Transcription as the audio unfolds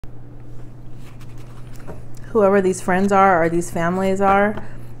whoever these friends are or these families are,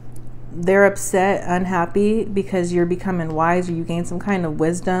 they're upset, unhappy because you're becoming wise, or you gain some kind of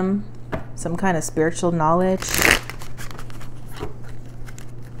wisdom, some kind of spiritual knowledge.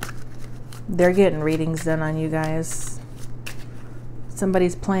 They're getting readings done on you guys.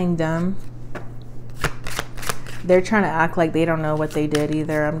 Somebody's playing dumb. They're trying to act like they don't know what they did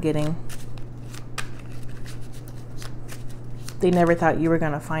either, I'm getting. They never thought you were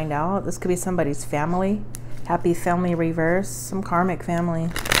going to find out. This could be somebody's family. Happy family reverse. Some karmic family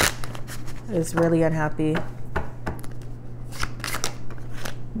is really unhappy.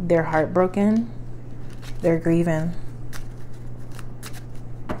 They're heartbroken. They're grieving.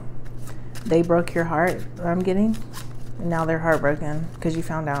 They broke your heart, I'm getting. And now they're heartbroken because you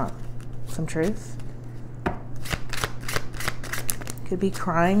found out some truth. Could be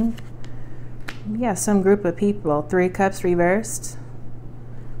crying. Yeah, some group of people. 3 of Cups reversed.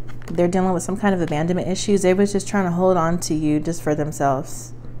 They're dealing with some kind of abandonment issues. They was just trying to hold on to you just for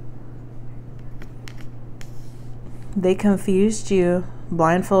themselves. They confused you,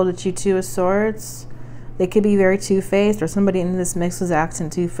 blindfolded you. 2 of Swords. They could be very two-faced, or somebody in this mix was acting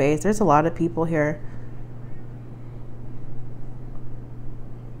two-faced. There's a lot of people here.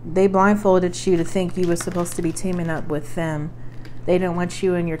 They blindfolded you to think you were supposed to be teaming up with them. They didn't want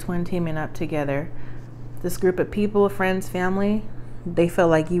you and your twin teaming up together. This group of people, friends, family, they felt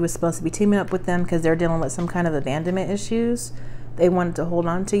like you were supposed to be teaming up with them because they're dealing with some kind of abandonment issues. They wanted to hold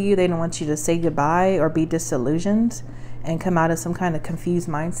on to you. They didn't want you to say goodbye or be disillusioned and come out of some kind of confused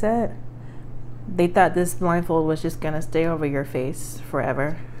mindset. They thought this blindfold was just going to stay over your face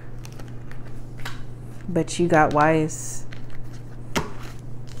forever. But you got wise.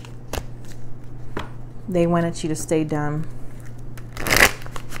 They wanted you to stay dumb.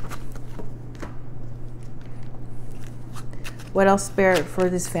 What else, Spirit, for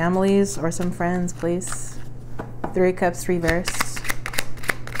these families or some friends, please? 3 of Cups reversed.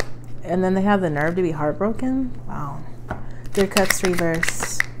 And then they have the nerve to be heartbroken. Wow. 3 of Cups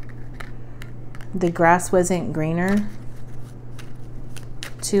reversed. The grass wasn't greener.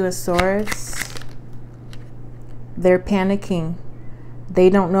 2 of Swords. They're panicking. They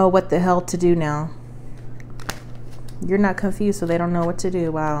don't know what the hell to do now. You're not confused, so they don't know what to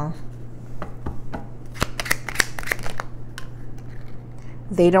do. Wow.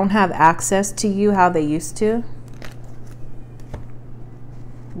 They don't have access to you how they used to.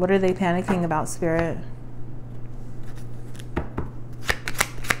 What are they panicking about, Spirit?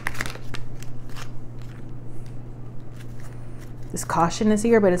 This caution is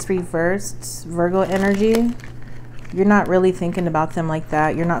here, but it's reversed. It's Virgo energy. You're not really thinking about them like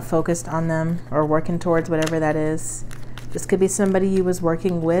that. You're not focused on them or working towards whatever that is. This could be somebody you was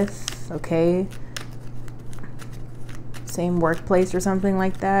working with, okay? Same workplace or something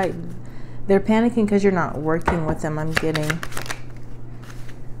like that. They're panicking because you're not working with them, I'm getting.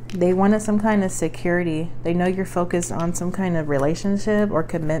 They wanted some kind of security. They know you're focused on some kind of relationship or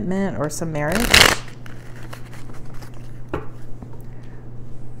commitment or some marriage.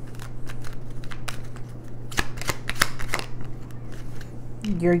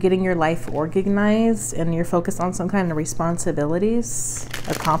 You're getting your life organized and you're focused on some kind of responsibilities,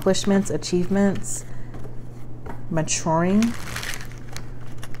 accomplishments, achievements, maturing.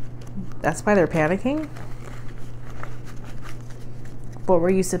 That's why they're panicking. What were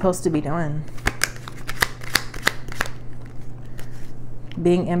you supposed to be doing?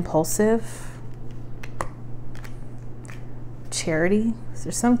 Being impulsive. Charity. Is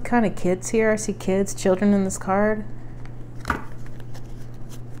there some kind of kids here? I see kids, children in this card.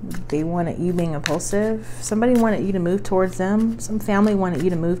 They wanted you being impulsive. Somebody wanted you to move towards them. Some family wanted you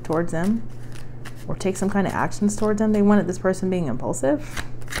to move towards them or take some kind of actions towards them. They wanted this person being impulsive.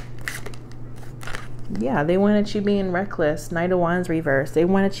 Yeah, they wanted you being reckless. Knight of Wands reversed. They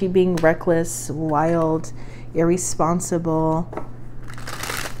wanted you being reckless, wild, irresponsible.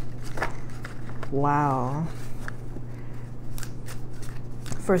 Wow.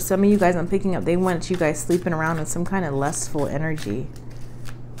 For some of you guys I'm picking up, they wanted you guys sleeping around in some kind of lustful energy.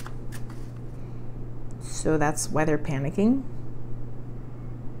 So that's why they're panicking.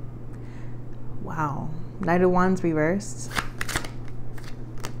 Wow. Knight of Wands reversed.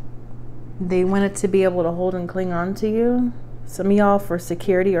 They wanted to be able to hold and cling on to you. Some of y'all for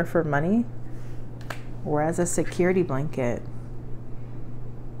security or for money. Or as a security blanket.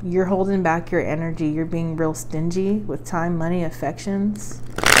 You're holding back your energy. You're being real stingy with time, money, affections.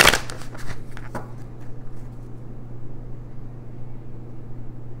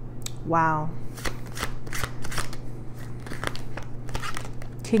 Wow.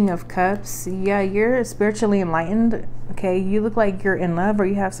 King of Cups. Yeah, you're spiritually enlightened. Okay, you look like you're in love or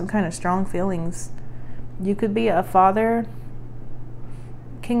you have some kind of strong feelings. You could be a father.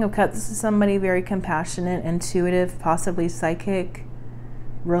 King of Cups, this is somebody very compassionate, intuitive, possibly psychic,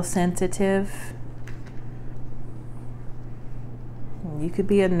 real sensitive. You could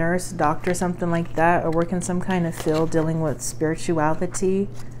be a nurse, doctor, something like that, or work in some kind of field dealing with spirituality,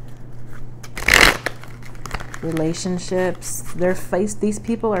 relationships. These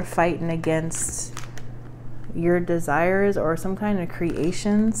people are fighting against your desires or some kind of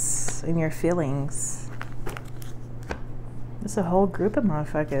creations and your feelings. There's a whole group of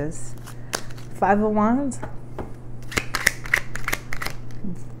motherfuckers. 5 of Wands.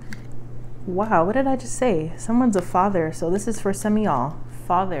 Wow, what did I just say? Someone's a father, so this is for some of y'all.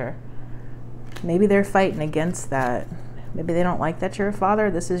 Father. Maybe they're fighting against that. Maybe they don't like that you're a father.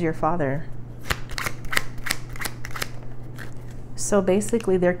 This is your father. So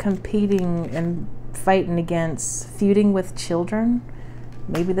basically they're competing and fighting against feuding with children.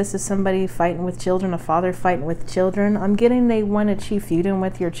 Maybe this is somebody fighting with children, a father fighting with children. I'm getting they want to achieve feuding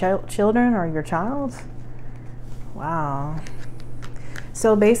with your children or your child. Wow.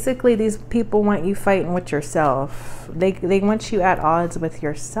 So basically these people want you fighting with yourself. They want you at odds with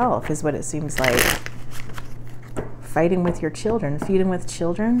yourself is what it seems like. Fighting with your children, feuding with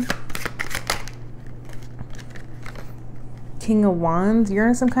children. King of Wands, you're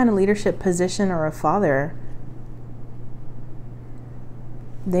in some kind of leadership position or a father.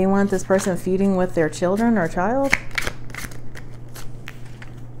 They want this person feuding with their children or child.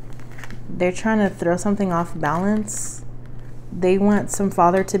 They're trying to throw something off balance. They want some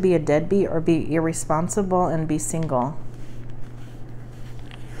father to be a deadbeat or be irresponsible and be single.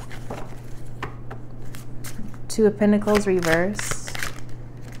 2 of Pentacles reversed.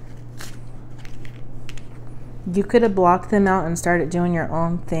 You could have blocked them out and started doing your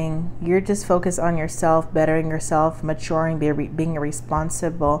own thing. You're just focused on yourself, bettering yourself, maturing, being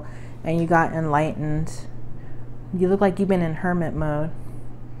responsible, and you got enlightened. You look like you've been in hermit mode.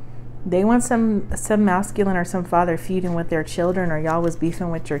 They want some masculine or some father feuding with their children, or y'all was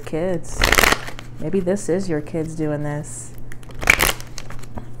beefing with your kids. Maybe this is your kids doing this.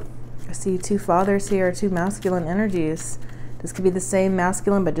 I see 2 fathers here, 2 masculine energies. This could be the same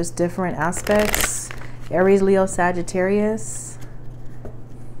masculine, but just different aspects. Aries, Leo, Sagittarius.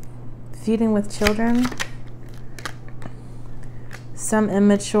 Feuding with children. Some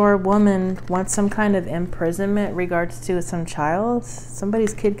immature woman wants some kind of imprisonment regards to some child.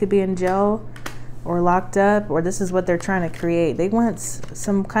 Somebody's kid could be in jail or locked up, or this is what they're trying to create. They want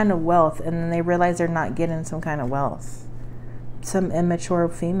some kind of wealth, and then they realize they're not getting some kind of wealth. Some immature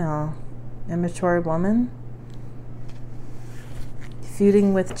female, immature woman.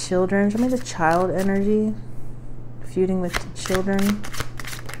 Feuding with children. Show me the child energy. Feuding with children.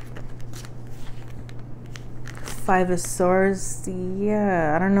 5 of Swords.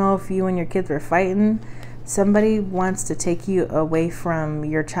 Yeah, I don't know if you and your kids were fighting. Somebody wants to take you away from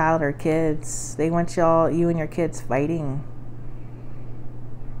your child or kids. They want you and your kids fighting.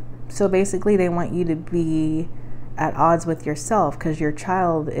 So basically they want you to be at odds with yourself because your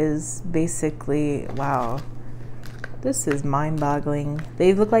child is basically, wow. This is mind-boggling.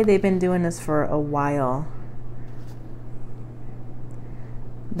 They look like they've been doing this for a while.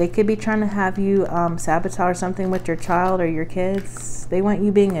 They could be trying to have you sabotage something with your child or your kids. They want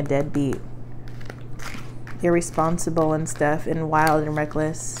you being a deadbeat. Irresponsible and stuff, and wild and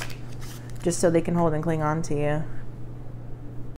reckless. Just so they can hold and cling on to you.